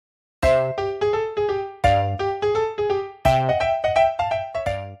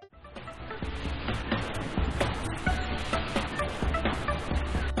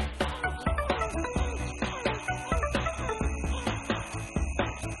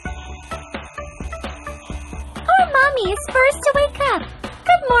Mommy is first to wake up.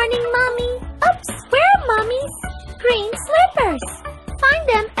 Good morning, Mommy. Oops, where are Mommy's green slippers? Find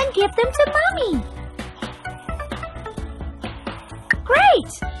them and give them to Mommy.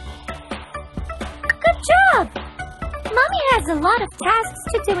 Great! Good job! Mommy has a lot of tasks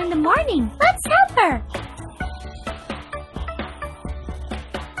to do in the morning. Let's help her.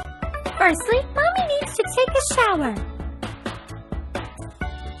 Firstly, Mommy needs to take a shower.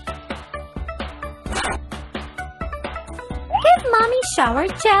 Give Mommy shower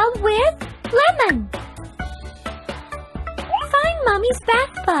gel with lemon. Find Mommy's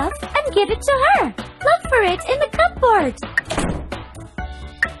bath buff and give it to her. Look for it in the cupboard.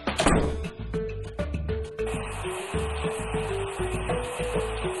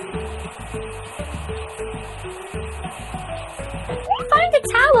 Find a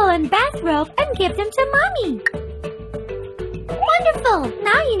towel and bathrobe and give them to Mommy. Wonderful!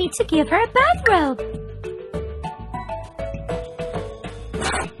 Now you need to give her a bathrobe.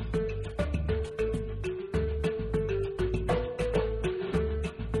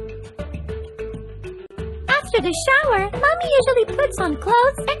 After the shower, Mommy usually puts on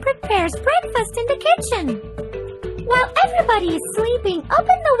clothes and prepares breakfast in the kitchen. While everybody is sleeping,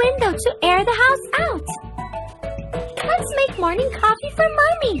 open the window to air the house out. Let's make morning coffee for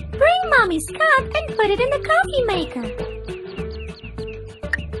Mommy. Bring Mommy's cup and put it in the coffee maker.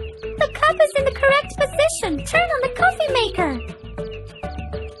 The cup is in the correct position. Turn on the coffee maker.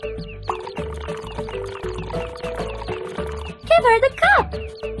 Give her the cup.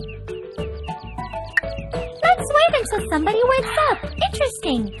 Let's wait until somebody wakes up.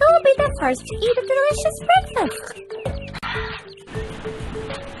 Interesting. Who will be the first to eat a delicious breakfast?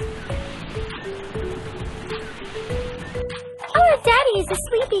 Our daddy is a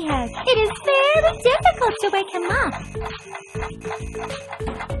sleepyhead. It is very difficult to wake him up.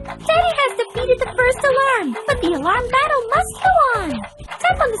 Daddy has defeated the first alarm, but the alarm battle must go on.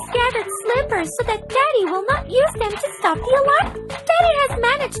 Tap on the scattered slippers so that Daddy will not use them to stop the alarm. Daddy has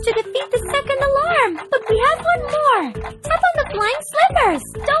managed to defeat the second alarm, but we have one more. Tap on the flying slippers.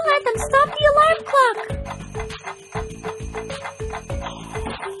 Don't let them stop the alarm clock.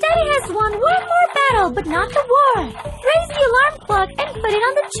 Daddy has won one more battle, but not the war. Raise the alarm clock and put it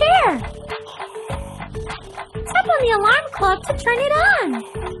on the chair. Tap on the alarm clock to turn it on.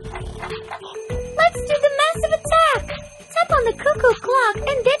 Let's do the massive attack. Tap on the cuckoo clock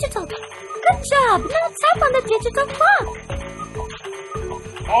and digital. Good job. Now tap on the digital clock.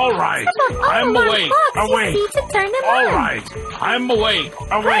 All right. I'm awake. Awake. To turn them All on. right. I'm awake.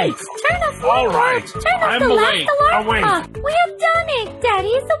 Awake. Great. Turn off All one right. clock. Turn off I'm the awake. last alarm Awake. clock. We have done it. Daddy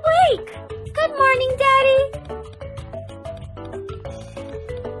is awake. Good morning, Daddy.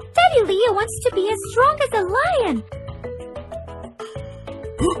 Daddy Leo wants to be as strong as a lion.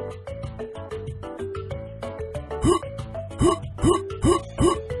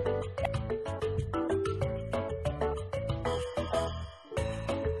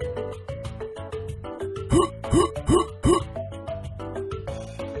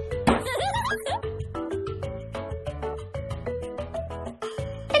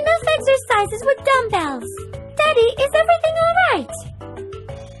 Enough exercises with dumbbells. Daddy, is everything all right?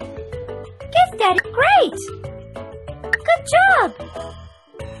 Give Daddy. Great! Good job!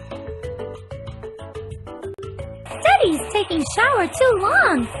 Daddy is taking shower too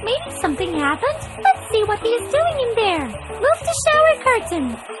long. Maybe something happened. Let's see what he is doing in there. Move the shower curtain.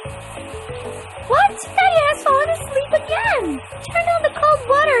 What? Daddy has fallen asleep again. Turn on the cold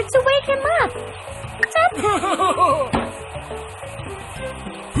water to wake him up. Tap.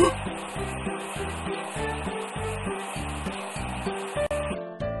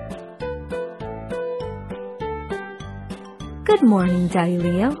 Good morning, Daddy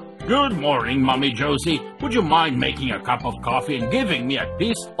Leo. Good morning, Mommy Josie. Would you mind making a cup of coffee and giving me a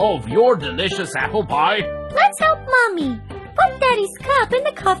piece of your delicious apple pie? Let's help Mommy. Put Daddy's cup in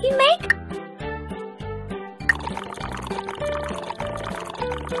the coffee maker.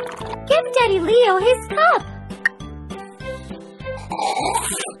 Give Daddy Leo his cup.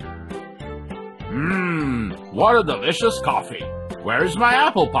 What a delicious coffee. Where's my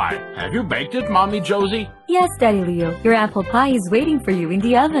apple pie? Have you baked it, Mommy Josie? Yes, Daddy Leo. Your apple pie is waiting for you in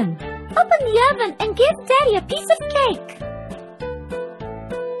the oven. Open the oven and give Daddy a piece of cake.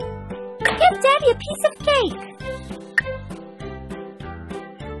 Give Daddy a piece of cake.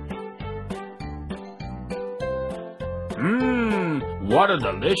 What a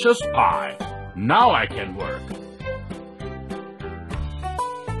delicious pie. Now I can work.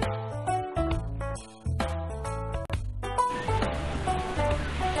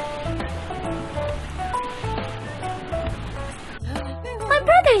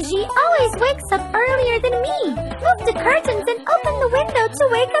 Gigi always wakes up earlier than me. Move the curtains and open the window to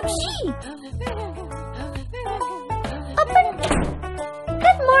wake up G. Open.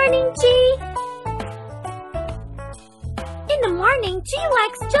 Good morning, G. In the morning, G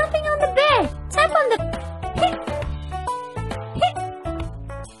likes jumping on the bed. Tap on the... Hit. Hit.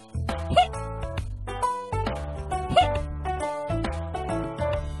 Hit. Hit.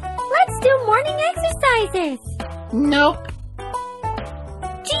 Let's do morning exercises. Nope.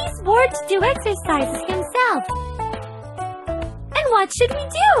 G's bored to do exercises himself. And what should we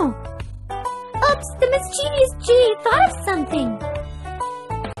do? Oops, the mischievous G thought of something.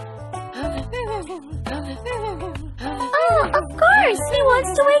 Oh, of course, he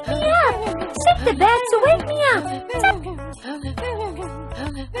wants to wake me up. Shake the bed to wake me up.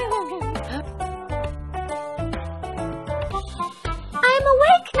 I'm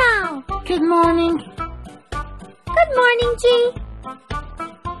awake now. Good morning. Good morning, G.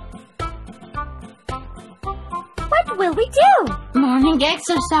 What will we do? Morning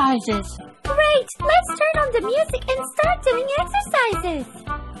exercises. Great! Let's turn on the music and start doing exercises.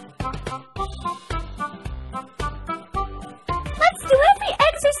 Let's do every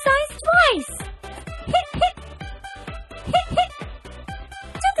exercise twice. Hit, hit. Hit, hit.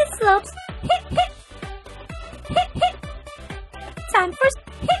 Do the slopes. Hit, hit. Hit, hit. Time for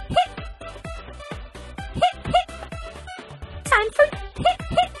hit, hit. Hit, hit. Time for hit,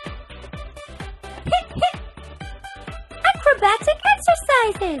 hit. Hit, hit. Acrobatic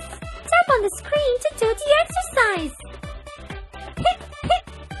exercises. Tap on the screen to do the exercise. Hit, hit.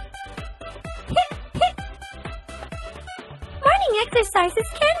 Hit, hit. Morning exercises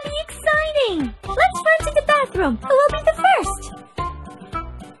can be exciting. Let's run to the bathroom. Who will be the first?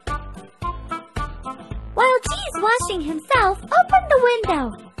 While G is washing himself, open the window.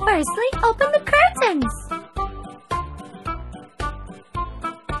 Firstly, open the curtains.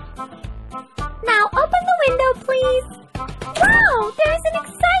 Now open the window, please. Wow, there's an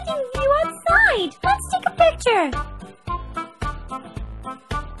exciting view outside. Let's take a picture.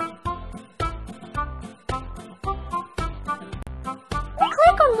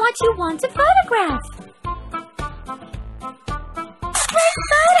 Click on what you want to photograph. Great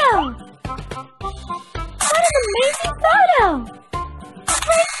photo! What an amazing photo!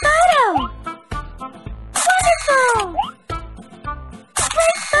 Great photo! Wonderful!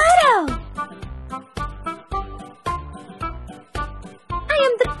 Great photo! I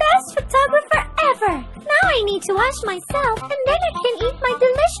am the best photographer ever! Now I need to wash myself and then I can eat my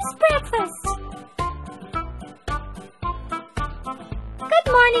delicious breakfast. Good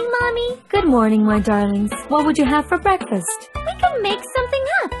morning, Mommy. Good morning, my darlings. What would you have for breakfast? We can make something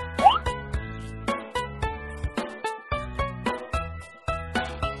up.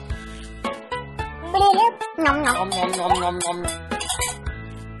 Nom nom nom nom nom nom.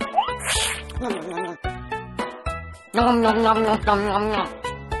 Nom nom nom nom nom nom nom.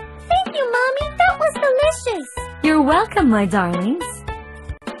 Thank you, Mommy. That was delicious. You're welcome, my darlings.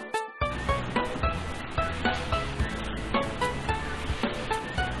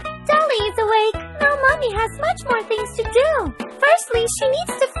 Dolly is awake. Now Mommy has much more things to do. Firstly, she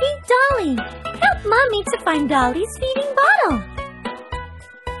needs to feed Dolly. Help Mommy to find Dolly's feeding bottle.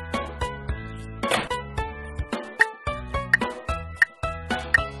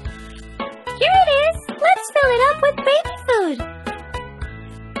 Here it is. Let's fill it up with baby food.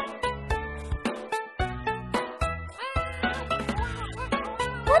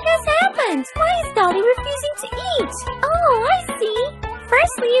 What has happened? Why is Dolly refusing to eat? Oh, I see.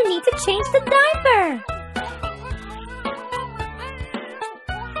 Firstly, you need to change the diaper.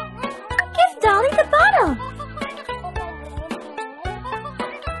 Give Dolly the bottle.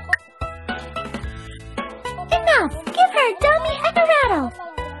 Enough. Give her a dummy and a rattle.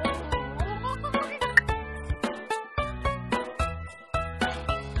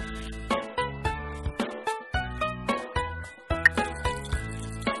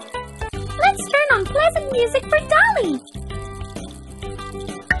 Let's turn on pleasant music for Dolly.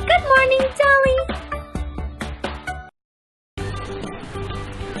 Good morning, Dolly.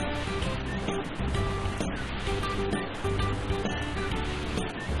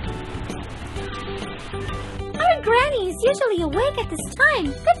 Our Granny is usually awake at this time.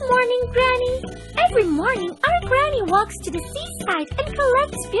 Good morning, Granny. Every morning, our Granny walks to the seaside and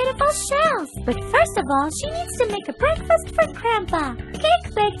collects beautiful shells. But first of all, she needs to make a breakfast for Grandpa.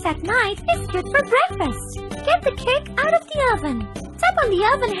 Cake baked at night is good for breakfast. Get the cake out of the oven. Tap on the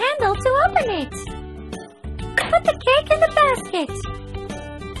oven handle to open it. Put the cake in the basket.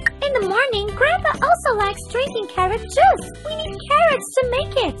 In the morning, Grandpa also likes drinking carrot juice. We need carrots to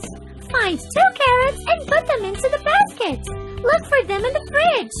make it. Find 2 carrots and put them into the basket. Look for them in the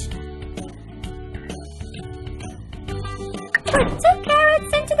fridge. Put 2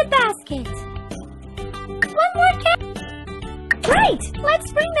 carrots into the basket. 1 more carrot. Great!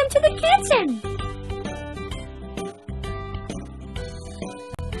 Let's bring them to the kitchen.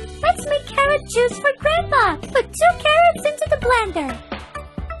 Let's make carrot juice for Grandpa. Put 2 carrots into the blender.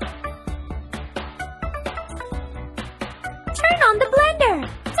 Turn on the blender.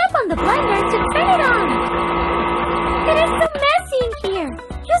 Tap on the blender to turn it on. It is so messy in here.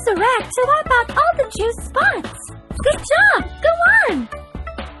 Use a rag to wipe out all the juice spots. Good job! Go on!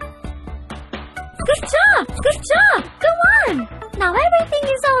 Good job! Good job! Go on! Now everything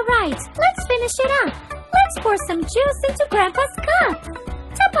is alright. Let's finish it up. Let's pour some juice into Grandpa's cup.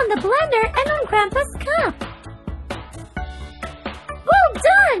 Tap on the blender and on Grandpa's cup. Well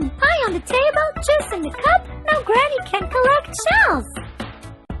done! Pie on the table, juice in the cup. Now Granny can collect shells.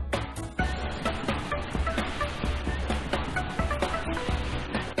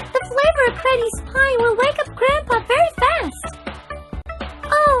 The flavor of Granny's pie will wake up Grandpa very fast.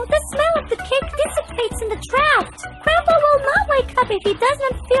 Oh, the smell of the cake dissipates in the draft. Grandpa will not wake up if he does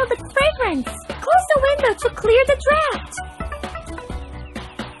not feel the fragrance. Close the window to clear the draft.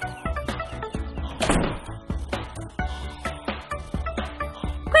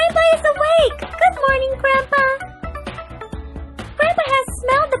 Grandpa is awake! Good morning, Grandpa! Grandpa has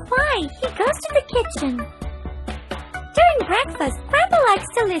smelled the pie. He goes to the kitchen. During breakfast, Grandpa likes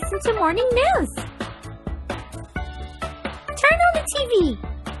to listen to morning news. Turn on the TV.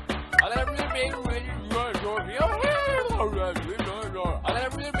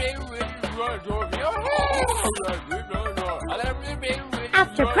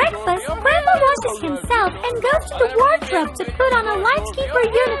 After breakfast, Grandpa washes himself and goes to the wardrobe to put on a lightkeeper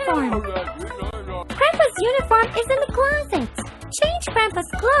uniform. Grandpa's uniform is in the closet. Change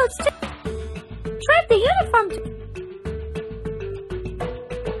Grandpa's clothes to... Drag the uniform to...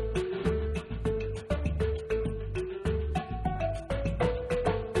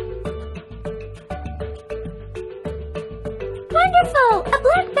 Wonderful! A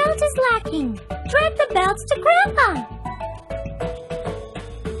black belt is lacking. Drag the belts to Grandpa.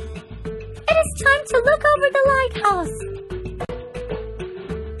 It is time to look over the lighthouse.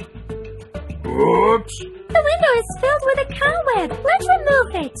 Oops! The window is filled with a cobweb. Let's remove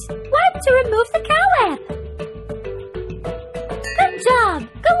it. Wipe to remove the cobweb. Good job.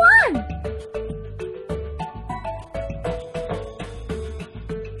 Go on.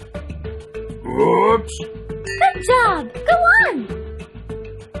 Oops! Good job. Go on.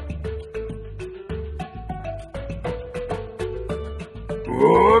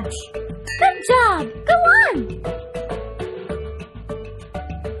 Oops! Good job. Go on.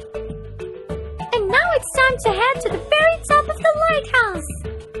 And now it's time to head to the very top of the lighthouse.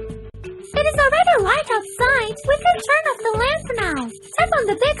 It is already light outside. We can turn off the lamp now. Tap on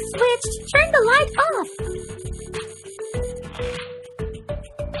the big switch to turn the light off.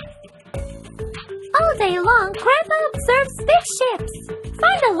 All day long, Grandpa observes big ships.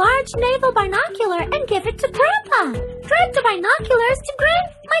 Find a large naval binocular and give it to Grandpa. Drag the binoculars to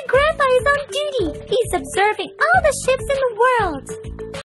My Grandpa is on duty. He's observing all the ships in the world.